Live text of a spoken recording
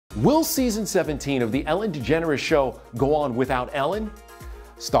Will season 17 of the Ellen DeGeneres show go on without Ellen?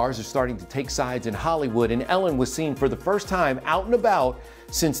 Stars are starting to take sides in Hollywood, and Ellen was seen for the first time out and about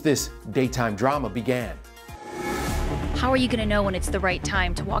since this daytime drama began. How are you going to know when it's the right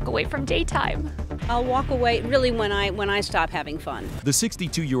time to walk away from daytime? I'll walk away really when I stop having fun. The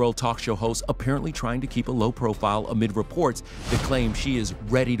 62-year-old talk show host apparently trying to keep a low profile amid reports that claim she is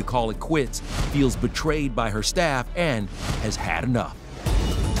ready to call it quits, feels betrayed by her staff, and has had enough.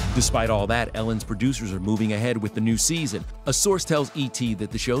 Despite all that, Ellen's producers are moving ahead with the new season. A source tells ET that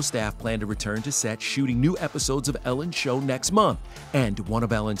the show staff plan to return to set shooting new episodes of Ellen's show next month. And one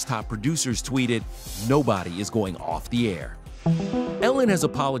of Ellen's top producers tweeted, "Nobody is going off the air." Ellen has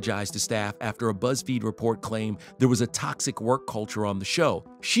apologized to staff after a BuzzFeed report claimed there was a toxic work culture on the show.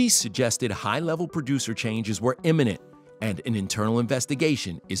 She suggested high-level producer changes were imminent, and an internal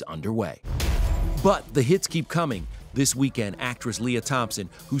investigation is underway. But the hits keep coming. This weekend, actress Leah Thompson,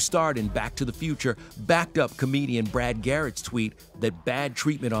 who starred in Back to the Future, backed up comedian Brad Garrett's tweet that bad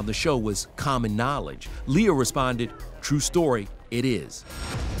treatment on the show was common knowledge. Leah responded, "True story, it is."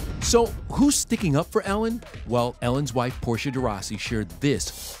 So who's sticking up for Ellen? Well, Ellen's wife Portia de Rossi shared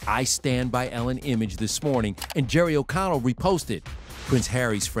this "I Stand By Ellen" image this morning, and Jerry O'Connell reposted. Prince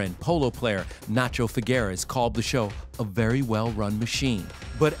Harry's friend, polo player Nacho Figueres, called the show a very well-run machine.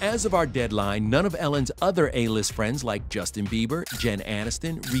 But as of our deadline, none of Ellen's other A-list friends like Justin Bieber, Jen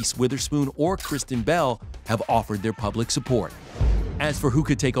Aniston, Reese Witherspoon, or Kristen Bell have offered their public support. As for who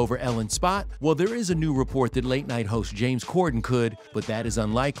could take over Ellen's spot, well, there is a new report that late-night host James Corden could, but that is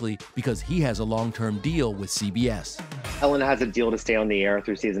unlikely because he has a long-term deal with CBS. Ellen has a deal to stay on the air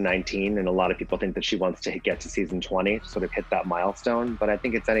through season 19, and a lot of people think that she wants to get to season 20, sort of hit that milestone, but I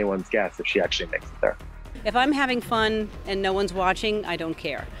think it's anyone's guess if she actually makes it there. If I'm having fun and no one's watching, I don't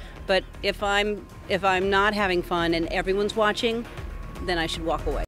care. But if I'm not having fun and everyone's watching, then I should walk away.